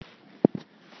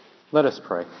Let us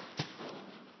pray.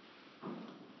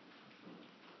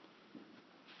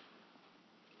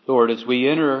 Lord, as we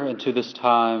enter into this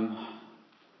time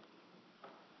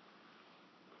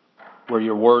where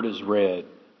your word is read,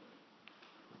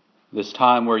 this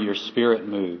time where your Spirit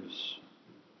moves,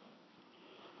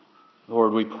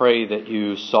 Lord, we pray that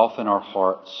you soften our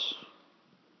hearts,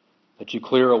 that you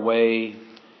clear away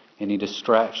any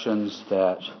distractions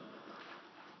that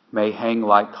may hang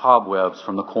like cobwebs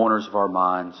from the corners of our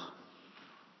minds.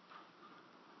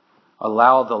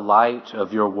 Allow the light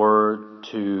of your word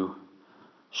to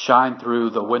shine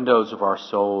through the windows of our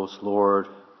souls, Lord.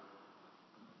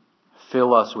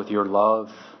 Fill us with your love.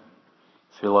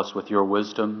 Fill us with your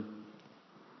wisdom.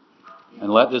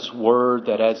 And let this word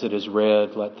that as it is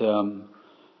read, let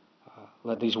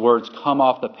these words come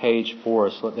off the page for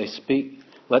us.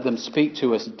 Let them speak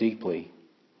to us deeply,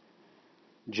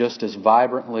 just as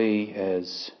vibrantly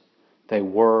as they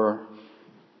were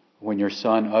when your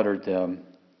Son uttered them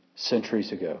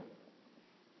centuries ago.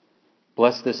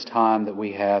 Bless this time that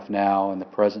we have now in the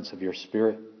presence of your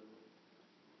Spirit.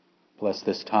 Bless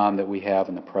this time that we have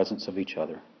in the presence of each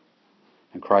other.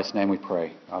 In Christ's name we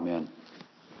pray. Amen.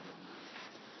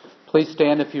 Please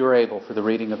stand if you are able for the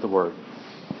reading of the Word.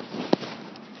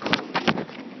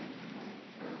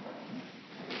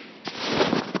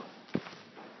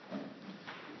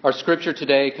 Our scripture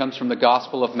today comes from the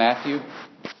Gospel of Matthew,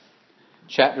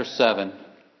 chapter 7,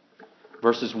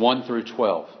 verses 1 through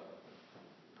 12.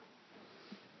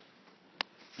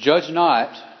 Judge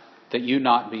not, that you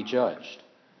not be judged.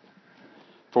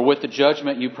 For with the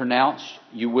judgment you pronounce,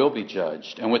 you will be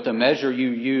judged, and with the measure you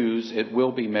use, it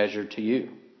will be measured to you.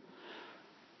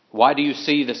 Why do you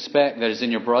see the speck that is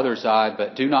in your brother's eye,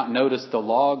 but do not notice the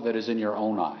log that is in your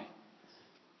own eye?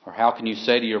 Or how can you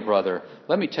say to your brother,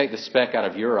 let me take the speck out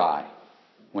of your eye,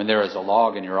 when there is a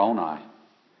log in your own eye?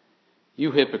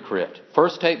 You hypocrite,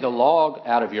 first take the log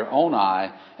out of your own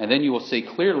eye, and then you will see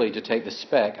clearly to take the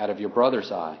speck out of your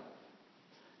brother's eye.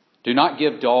 Do not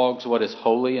give dogs what is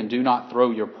holy, and do not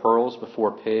throw your pearls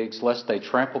before pigs, lest they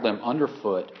trample them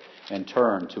underfoot and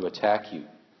turn to attack you.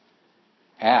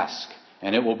 Ask,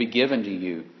 and it will be given to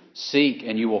you. Seek,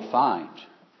 and you will find.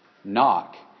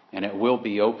 Knock, and it will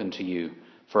be opened to you.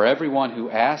 For everyone who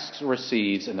asks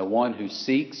receives, and the one who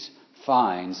seeks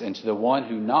finds, and to the one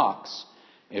who knocks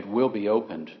it will be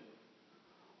opened.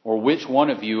 Or which one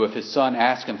of you, if his son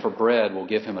asks him for bread, will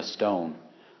give him a stone?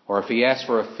 Or if he asks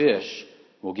for a fish,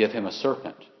 will give him a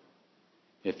serpent?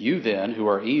 If you then, who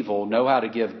are evil, know how to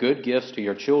give good gifts to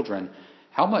your children,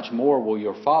 how much more will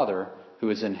your Father, who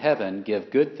is in heaven,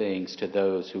 give good things to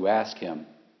those who ask him?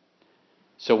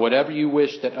 So whatever you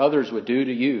wish that others would do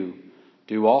to you,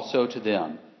 do also to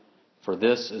them, for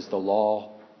this is the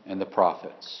law and the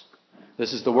prophets.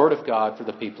 This is the word of God for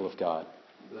the people of God.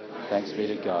 Thanks be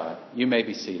to God. You may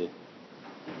be seated.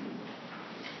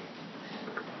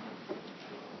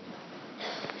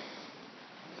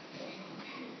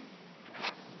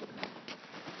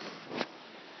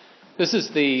 This is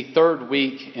the third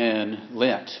week in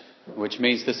Lent, which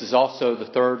means this is also the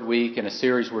third week in a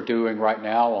series we're doing right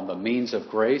now on the means of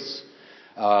grace,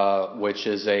 which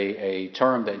is a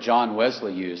term that John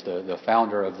Wesley used, the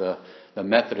founder of the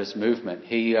Methodist movement.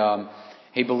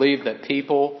 He believed that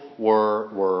people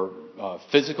were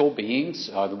physical beings,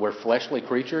 we're fleshly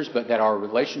creatures, but that our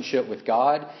relationship with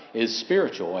God is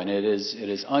spiritual and it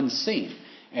is unseen,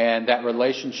 and that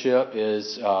relationship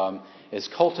is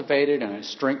cultivated and is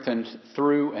strengthened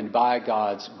through and by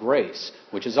God's grace,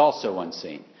 which is also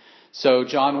unseen. So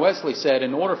John Wesley said,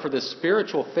 in order for this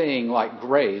spiritual thing like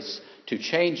grace to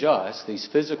change us, these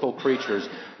physical creatures,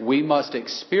 we must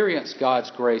experience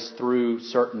God's grace through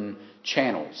certain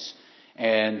channels.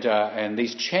 And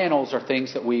these channels are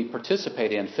things that we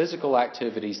participate in, physical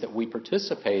activities that we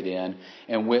participate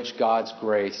in which God's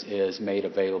grace is made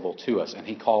available to us. And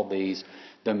he called these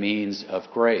the means of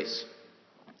grace.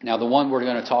 Now, the one we're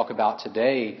going to talk about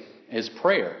today is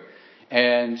prayer.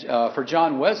 And for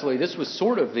John Wesley, this was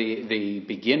sort of the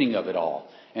beginning of it all.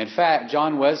 In fact,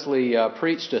 John Wesley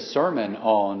preached a sermon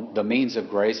on the means of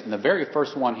grace, and the very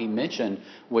first one he mentioned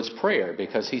was prayer,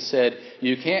 because he said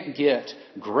you can't get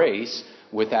grace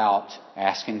without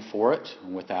asking for it,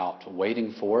 without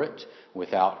waiting for it,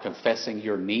 without confessing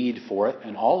your need for it,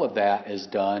 and all of that is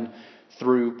done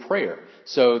through prayer.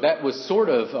 So that was sort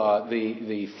of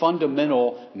the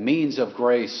fundamental means of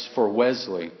grace for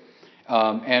Wesley.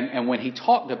 And when he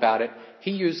talked about it,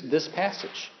 he used this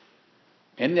passage.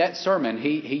 In that sermon,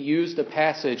 he used the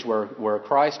passage where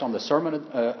Christ on the Sermon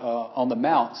on the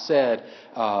Mount said,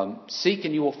 seek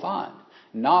and you will find.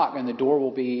 Knock and the door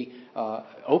will be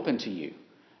open to you.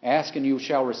 Ask and you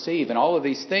shall receive. And all of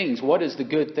these things, what is the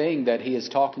good thing that he is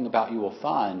talking about you will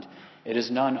find? It is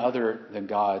none other than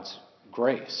God's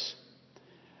grace.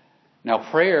 Now,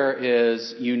 prayer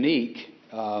is unique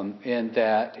in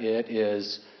that it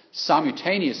is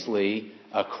simultaneously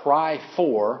a cry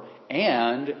for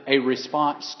and a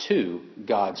response to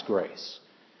God's grace.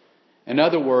 In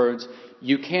other words,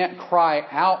 you can't cry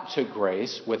out to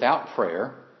grace without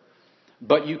prayer,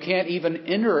 but you can't even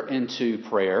enter into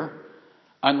prayer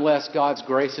unless God's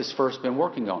grace has first been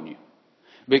working on you.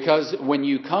 Because when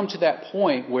you come to that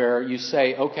point where you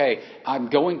say, okay, I'm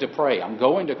going to pray, I'm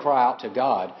going to cry out to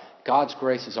God, God's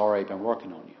grace has already been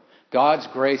working on you. God's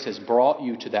grace has brought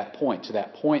you to that point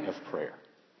of prayer.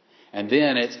 And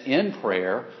then it's in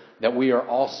prayer that we are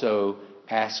also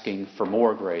asking for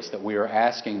more grace, that we are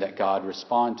asking that God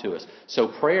respond to us. So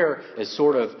prayer is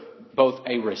sort of both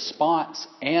a response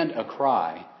and a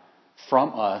cry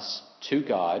from us to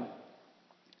God,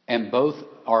 and both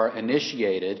are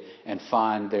initiated and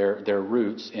find their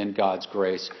roots in God's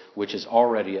grace, which is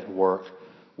already at work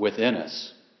within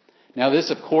us. Now,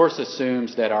 this, of course,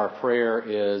 assumes that our prayer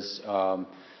is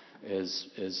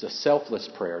a selfless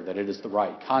prayer, that it is the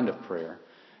right kind of prayer.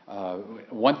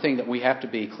 One thing that we have to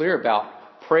be clear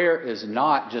about, prayer is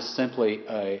not just simply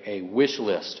a wish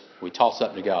list we toss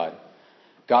up to God.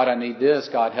 God, I need this.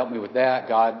 God, help me with that.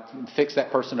 God, fix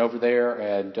that person over there,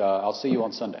 and I'll see you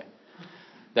on Sunday.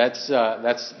 That's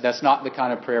not the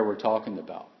kind of prayer we're talking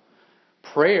about.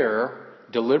 Prayer,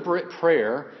 deliberate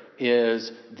prayer,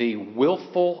 is the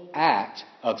willful act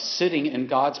of sitting in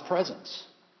God's presence.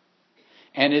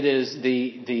 And it is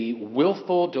the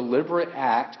willful, deliberate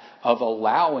act of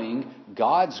allowing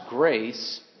God's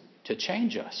grace to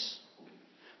change us.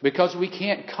 Because we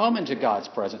can't come into God's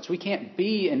presence, we can't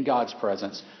be in God's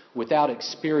presence without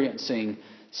experiencing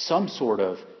some sort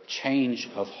of change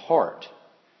of heart.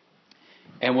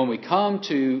 And when we come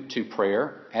to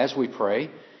prayer, as we pray,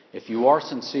 if you are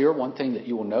sincere, one thing that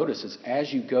you will notice is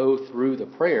as you go through the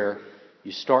prayer,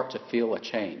 you start to feel a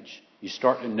change. You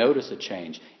start to notice a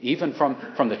change. Even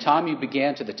from the time you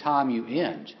began to the time you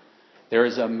end, there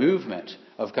is a movement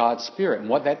of God's Spirit. And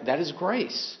what that is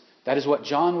grace. That is what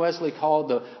John Wesley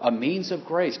called a means of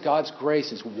grace. God's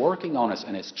grace is working on us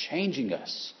and it's changing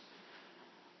us.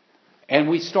 And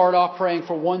we start off praying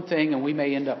for one thing and we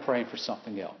may end up praying for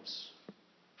something else.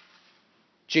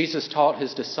 Jesus taught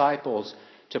his disciples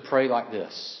to pray like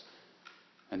this.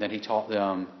 And then he taught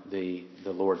them the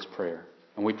Lord's Prayer.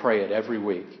 And we pray it every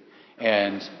week.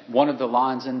 And one of the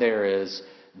lines in there is,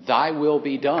 "Thy will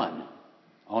be done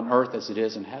on earth as it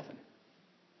is in heaven."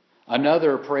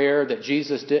 Another prayer that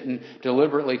Jesus didn't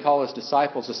deliberately call his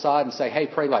disciples aside and say, hey,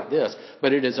 pray like this,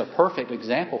 but it is a perfect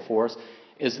example for us,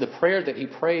 is the prayer that he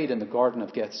prayed in the Garden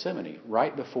of Gethsemane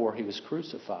right before he was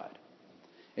crucified.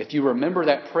 If you remember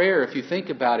that prayer, if you think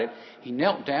about it, he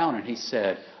knelt down and he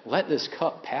said, "Let this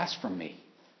cup pass from me."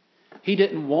 He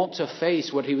didn't want to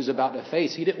face what he was about to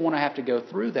face. He didn't want to have to go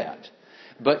through that.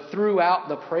 But throughout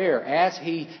the prayer, as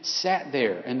he sat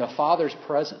there in the Father's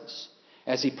presence,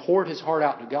 as he poured his heart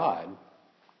out to God,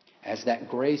 as that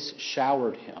grace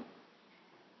showered him,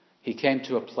 he came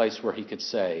to a place where he could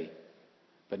say,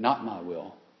 "But not my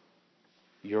will,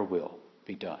 your will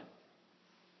be done."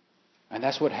 And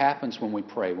that's what happens when we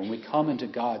pray. When we come into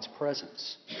God's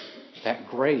presence, that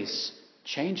grace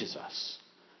changes us.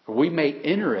 We may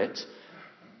enter it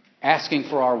asking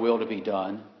for our will to be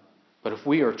done, but if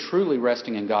we are truly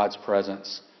resting in God's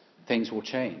presence, things will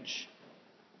change.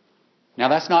 Now,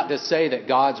 that's not to say that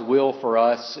God's will for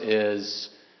us is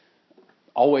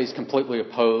always completely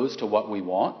opposed to what we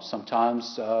want.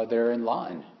 Sometimes they're in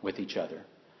line with each other.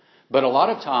 But a lot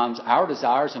of times our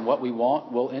desires and what we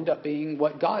want will end up being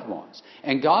what God wants.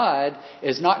 And God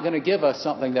is not going to give us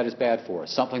something that is bad for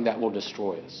us, something that will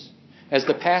destroy us. As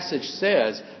the passage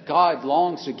says, God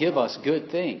longs to give us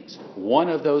good things. One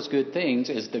of those good things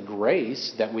is the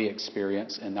grace that we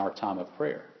experience in our time of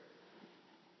prayer.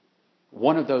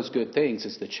 One of those good things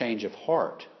is the change of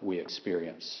heart we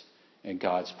experience in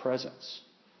God's presence.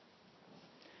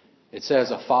 It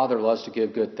says a father loves to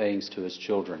give good things to his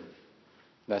children.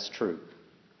 That's true.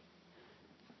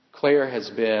 Claire has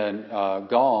been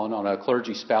gone on a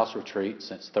clergy spouse retreat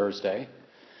since Thursday.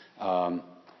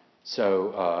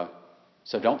 So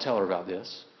don't tell her about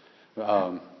this.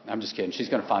 I'm just kidding. She's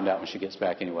going to find out when she gets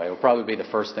back anyway. It'll probably be the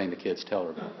first thing the kids tell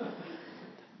her about.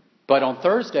 But on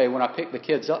Thursday, when I picked the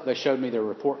kids up, they showed me their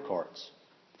report cards.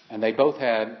 And they both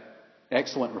had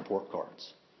excellent report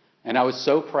cards. And I was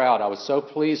so proud. I was so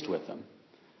pleased with them.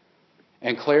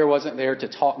 And Claire wasn't there to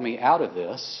talk me out of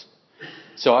this.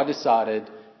 So I decided,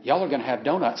 y'all are going to have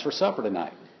donuts for supper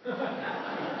tonight.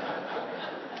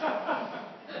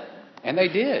 And they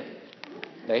did.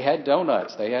 They had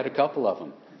donuts. They had a couple of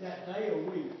them. That day or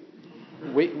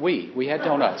week? We had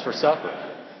donuts for supper.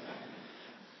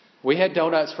 We had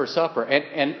donuts for supper.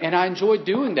 And I enjoyed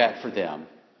doing that for them.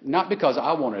 Not because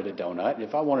I wanted a donut.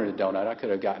 If I wanted a donut, I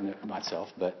could have gotten it myself.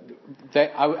 But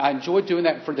I enjoyed doing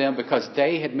that for them because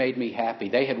they had made me happy.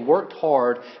 They had worked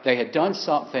hard. They had done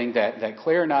something that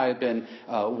Claire and I had been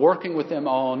working with them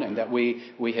on, and that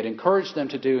we had encouraged them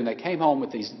to do. And they came home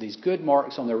with these good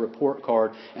marks on their report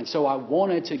card. And so I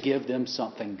wanted to give them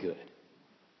something good.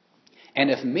 And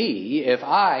if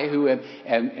I, who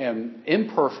am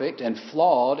imperfect and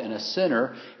flawed and a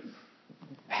sinner,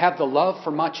 have the love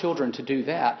for my children to do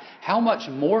that, how much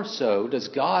more so does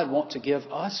God want to give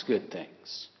us good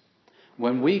things?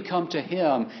 When we come to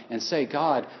Him and say,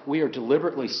 God, we are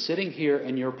deliberately sitting here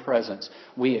in your presence.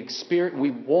 We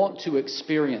want to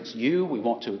experience you. We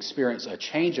want to experience a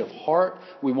change of heart.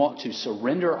 We want to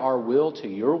surrender our will to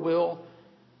your will.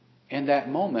 In that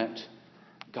moment,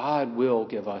 God will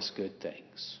give us good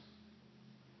things.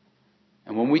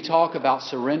 And when we talk about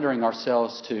surrendering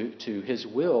ourselves to His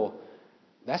will,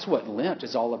 that's what Lent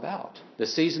is all about. The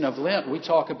season of Lent, we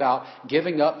talk about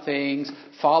giving up things,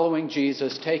 following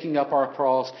Jesus, taking up our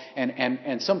cross,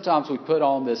 and sometimes we put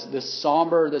on this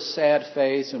somber, this sad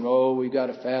face, and we've got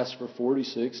to fast for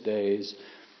 46 days.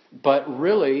 But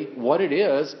really, what it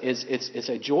is it's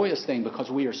a joyous thing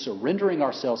because we are surrendering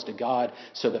ourselves to God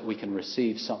so that we can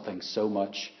receive something so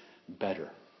much better.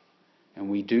 And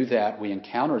we do that, we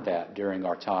encounter that during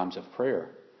our times of prayer.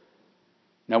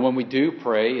 Now, when we do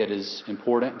pray, it is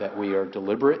important that we are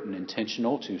deliberate and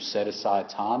intentional to set aside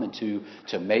time and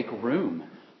to make room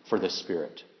for the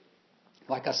Spirit.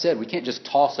 Like I said, we can't just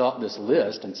toss up this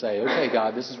list and say, okay,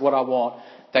 God, this is what I want.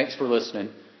 Thanks for listening.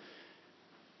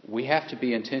 We have to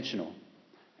be intentional.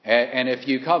 And if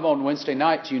you come on Wednesday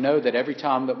nights, you know that every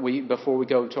time before we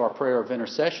go to our prayer of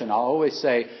intercession, I'll always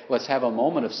say, let's have a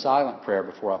moment of silent prayer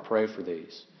before I pray for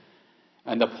these.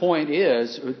 And the point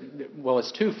is,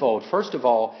 it's twofold. First of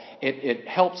all, it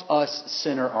helps us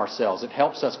center ourselves. It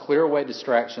helps us clear away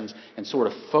distractions and sort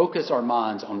of focus our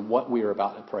minds on what we are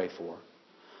about to pray for.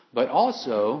 But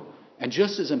also, and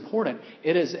just as important,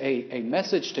 it is a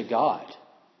message to God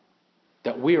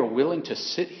that we are willing to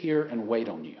sit here and wait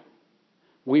on you.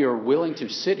 We are willing to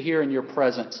sit here in your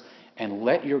presence and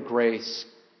let your grace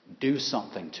do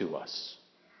something to us.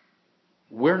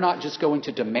 We're not just going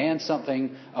to demand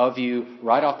something of you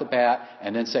right off the bat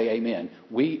and then say amen.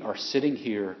 We are sitting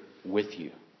here with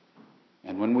you.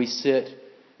 And when we sit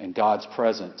in God's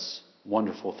presence,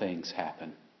 wonderful things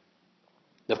happen.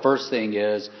 The first thing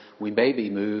is we may be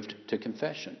moved to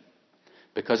confession.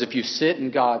 Because if you sit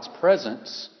in God's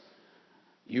presence,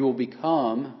 you will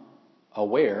become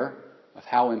aware of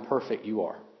how imperfect you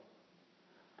are,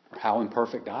 or how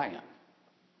imperfect I am.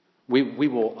 We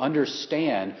will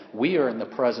understand we are in the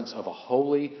presence of a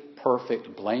holy,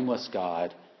 perfect, blameless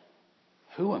God.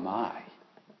 Who am I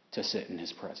to sit in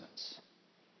His presence?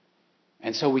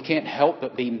 And so we can't help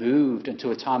but be moved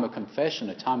into a time of confession,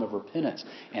 a time of repentance.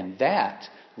 And that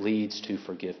leads to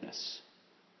forgiveness.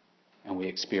 And we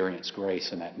experience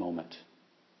grace in that moment.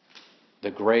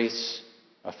 The grace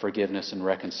of forgiveness and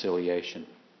reconciliation.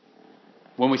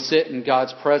 When we sit in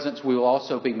God's presence, we will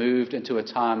also be moved into a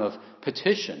time of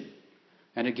petition.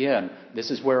 And again, this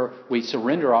is where we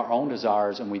surrender our own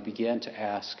desires and we begin to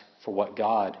ask for what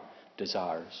God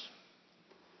desires.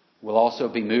 We'll also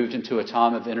be moved into a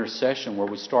time of intercession where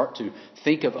we start to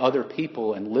think of other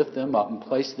people and lift them up and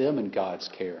place them in God's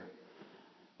care.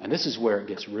 And this is where it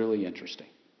gets really interesting.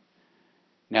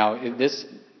 Now, this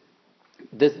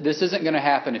isn't going to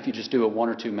happen if you just do a 1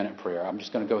 or 2 minute prayer. I'm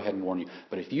just going to go ahead and warn you.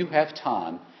 But if you have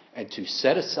time and to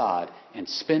set aside and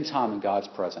spend time in God's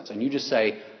presence, and you just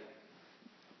say,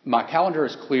 my calendar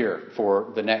is clear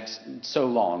for the next so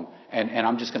long, and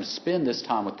I'm just going to spend this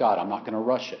time with God. I'm not going to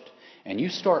rush it. And you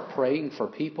start praying for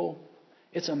people,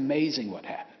 it's amazing what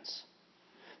happens.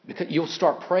 Because you'll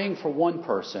start praying for one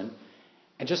person,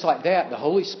 and just like that, the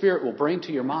Holy Spirit will bring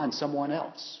to your mind someone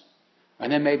else.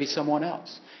 And then maybe someone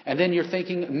else. And then you're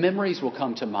thinking memories will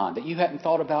come to mind that you hadn't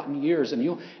thought about in years.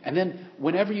 And then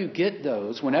whenever you get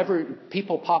those, whenever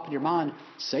people pop in your mind,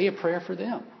 say a prayer for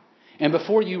them. And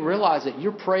before you realize it,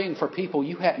 you're praying for people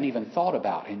you hadn't even thought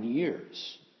about in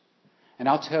years. And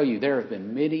I'll tell you, there have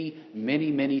been many, many,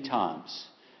 many times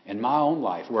in my own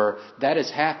life where that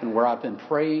has happened, where I've been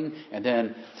praying, and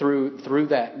then through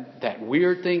that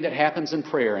weird thing that happens in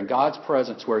prayer in God's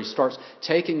presence, where He starts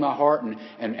taking my heart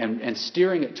and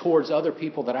steering it towards other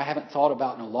people that I haven't thought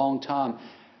about in a long time,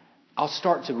 I'll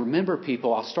start to remember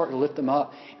people, I'll start to lift them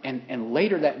up, and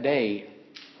later that day,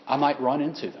 I might run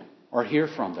into them. or hear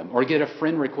from them, or get a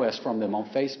friend request from them on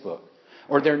Facebook,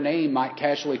 or their name might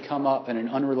casually come up in an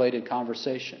unrelated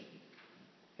conversation.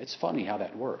 It's funny how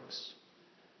that works.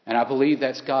 And I believe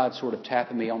that's God sort of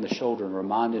tapping me on the shoulder and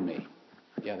reminding me,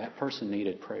 yeah, that person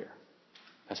needed prayer.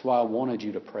 That's why I wanted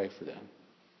you to pray for them.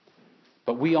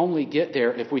 But we only get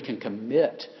there if we can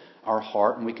commit our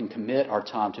heart and we can commit our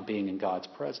time to being in God's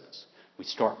presence. We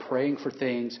start praying for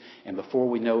things, and before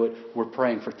we know it, we're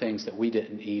praying for things that we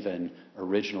didn't even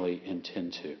originally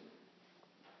intend to.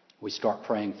 We start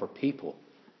praying for people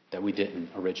that we didn't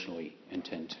originally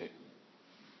intend to.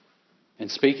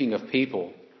 And speaking of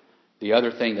people, the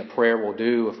other thing that prayer will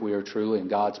do if we are truly in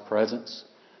God's presence,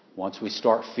 once we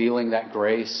start feeling that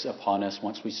grace upon us,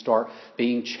 once we start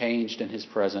being changed in His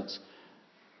presence,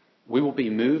 we will be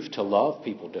moved to love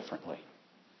people differently.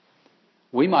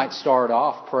 We might start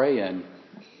off praying,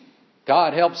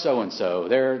 God help so-and-so.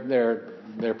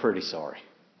 They're pretty sorry.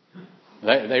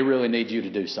 They really need you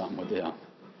to do something with them.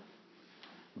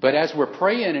 But as we're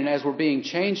praying and as we're being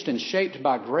changed and shaped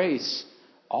by grace,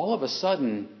 all of a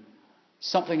sudden,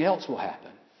 something else will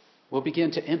happen. We'll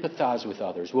begin to empathize with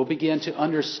others. We'll begin to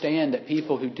understand that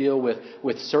people who deal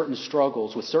with certain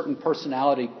struggles, with certain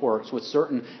personality quirks, with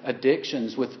certain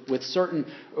addictions, with certain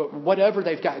whatever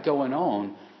they've got going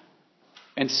on,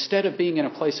 instead of being in a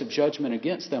place of judgment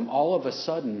against them, all of a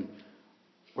sudden,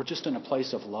 we're just in a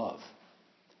place of love.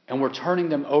 And we're turning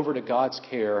them over to God's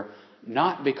care,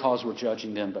 not because we're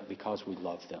judging them, but because we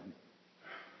love them.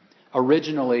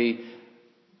 Originally,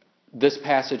 this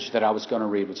passage that I was going to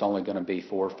read was only going to be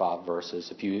 4 or 5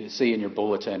 verses. If you see in your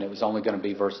bulletin, it was only going to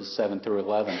be verses 7 through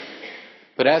 11.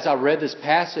 But as I read this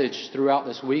passage throughout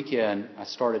this weekend, I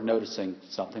started noticing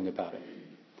something about it.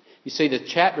 You see, the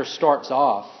chapter starts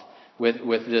off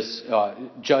with this,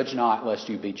 judge not lest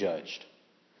you be judged.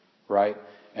 Right?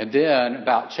 And then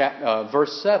about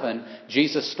verse 7,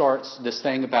 Jesus starts this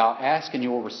thing about ask and you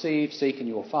will receive, seek and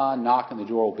you will find, knock and the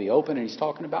door will be open. And He's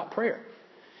talking about prayer.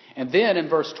 And then in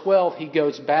verse 12, He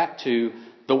goes back to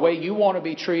the way you want to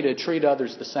be treated, treat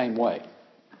others the same way.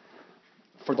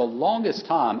 For the longest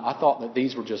time, I thought that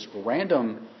these were just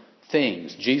random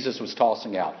things Jesus was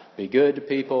tossing out. Be good to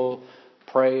people,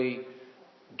 pray,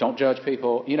 don't judge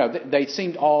people. You know, they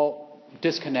seemed all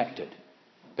disconnected.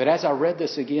 But as I read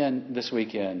this again this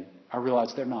weekend, I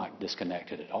realized they're not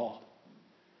disconnected at all.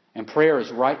 And prayer is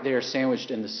right there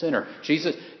sandwiched in the center.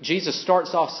 Jesus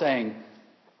starts off saying,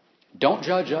 don't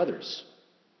judge others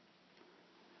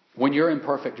when you're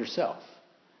imperfect yourself.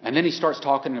 And then He starts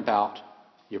talking about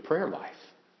your prayer life,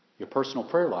 your personal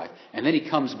prayer life. And then He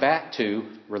comes back to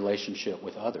relationship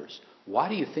with others. Why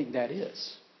do you think that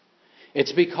is?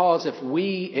 It's because if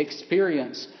we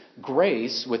experience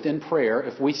grace within prayer,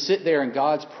 if we sit there in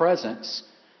God's presence,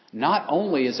 not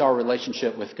only is our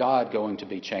relationship with God going to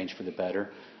be changed for the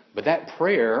better, but that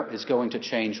prayer is going to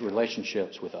change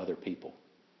relationships with other people.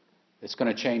 It's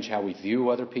going to change how we view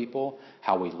other people,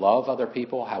 how we love other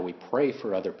people, how we pray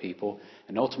for other people,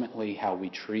 and ultimately how we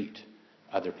treat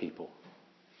other people.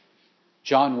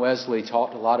 John Wesley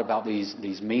talked a lot about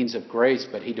these means of grace,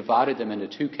 but he divided them into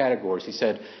 2 categories. He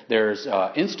said there's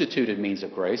instituted means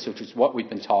of grace, which is what we've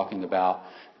been talking about,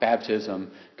 baptism,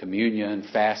 communion,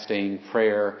 fasting,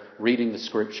 prayer, reading the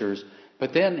scriptures.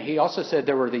 But then he also said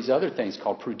there were these other things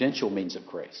called prudential means of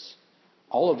grace.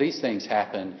 All of these things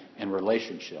happen in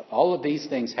relationship. All of these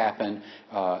things happen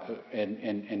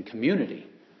in community.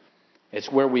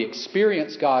 It's where we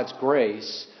experience God's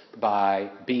grace by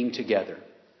being together.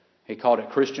 He called it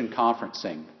Christian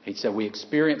conferencing. He said we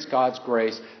experience God's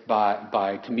grace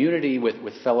by community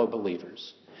with fellow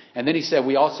believers. And then he said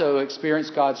we also experience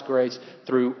God's grace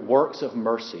through works of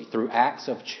mercy, through acts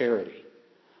of charity.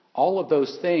 All of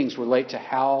those things relate to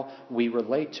how we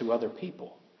relate to other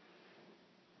people.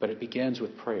 But it begins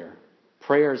with prayer.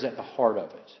 Prayer is at the heart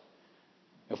of it.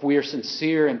 If we are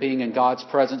sincere in being in God's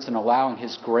presence and allowing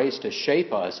His grace to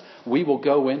shape us, we will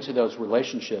go into those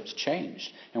relationships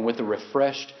changed and with a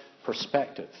refreshed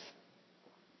perspective.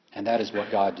 And that is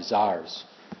what God desires.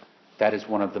 That is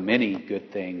one of the many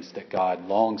good things that God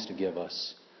longs to give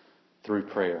us through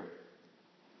prayer.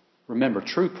 Remember,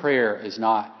 true prayer is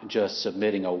not just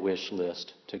submitting a wish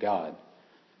list to God.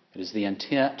 It is the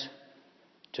intent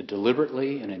to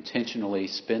deliberately and intentionally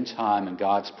spend time in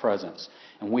God's presence.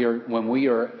 And when we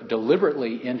are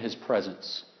deliberately in His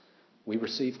presence, we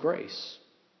receive grace.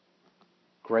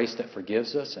 Grace that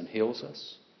forgives us and heals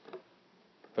us,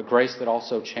 but grace that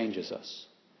also changes us.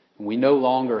 And we no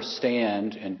longer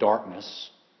stand in darkness,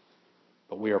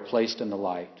 but we are placed in the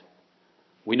light.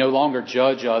 We no longer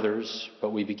judge others,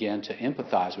 but we begin to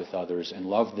empathize with others and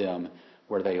love them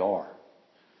where they are.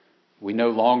 We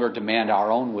no longer demand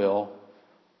our own will,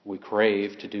 We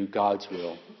crave to do God's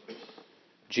will.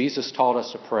 Jesus taught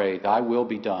us to pray, "Thy will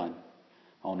be done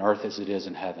on earth as it is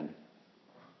in heaven."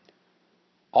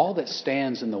 All that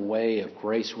stands in the way of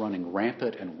grace running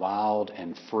rampant and wild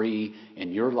and free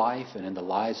in your life and in the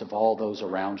lives of all those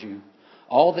around you,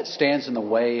 all that stands in the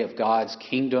way of God's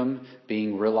kingdom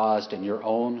being realized in your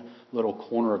own little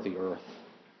corner of the earth,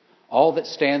 all that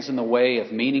stands in the way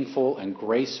of meaningful and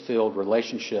grace-filled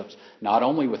relationships, not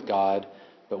only with God,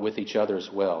 but with each other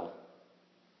as well,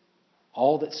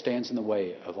 all that stands in the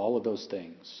way of all of those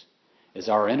things is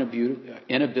our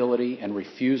inability and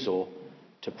refusal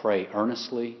to pray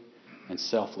earnestly and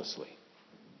selflessly.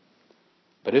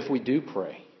 But if we do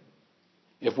pray,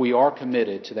 if we are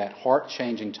committed to that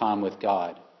heart-changing time with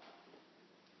God,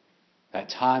 that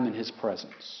time in His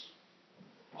presence,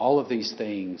 all of these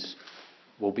things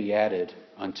will be added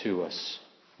unto us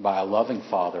by a loving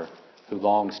Father who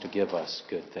longs to give us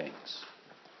good things.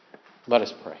 Let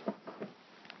us pray.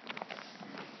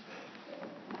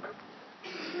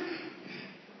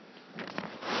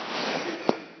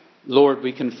 Lord,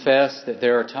 we confess that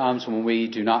there are times when we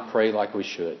do not pray like we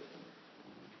should.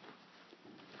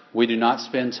 We do not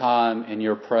spend time in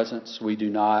your presence. We do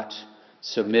not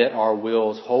submit our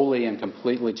wills wholly and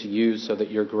completely to you so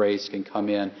that your grace can come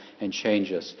in and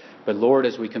change us. But Lord,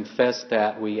 as we confess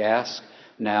that, we ask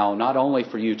now not only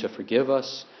for you to forgive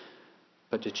us,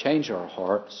 but to change our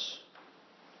hearts,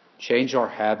 change our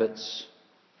habits,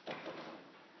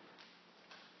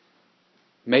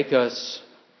 make us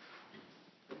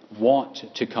want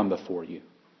to come before you.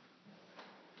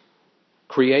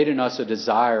 Create in us a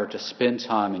desire to spend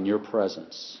time in your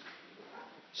presence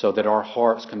so that our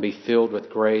hearts can be filled with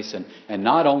grace. And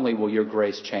not only will your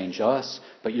grace change us,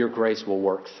 but your grace will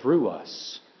work through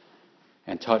us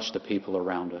and touch the people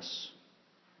around us.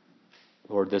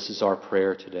 Lord, this is our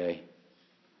prayer today.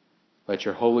 Let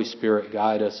your Holy Spirit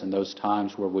guide us in those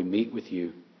times where we meet with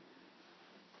you.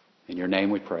 In your name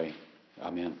we pray.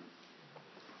 Amen.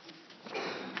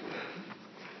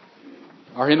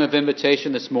 Our hymn of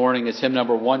invitation this morning is hymn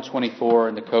number 124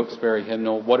 in the Cokesbury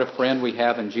hymnal, "What a Friend We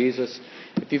Have in Jesus."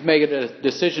 If you've made a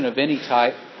decision of any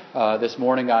type this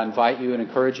morning, I invite you and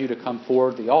encourage you to come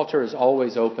forward. The altar is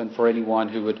always open for anyone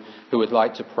who would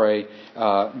like to pray.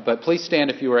 But please stand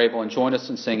if you are able and join us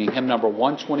in singing hymn number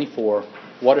 124,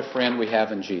 "What a Friend We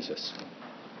Have in Jesus."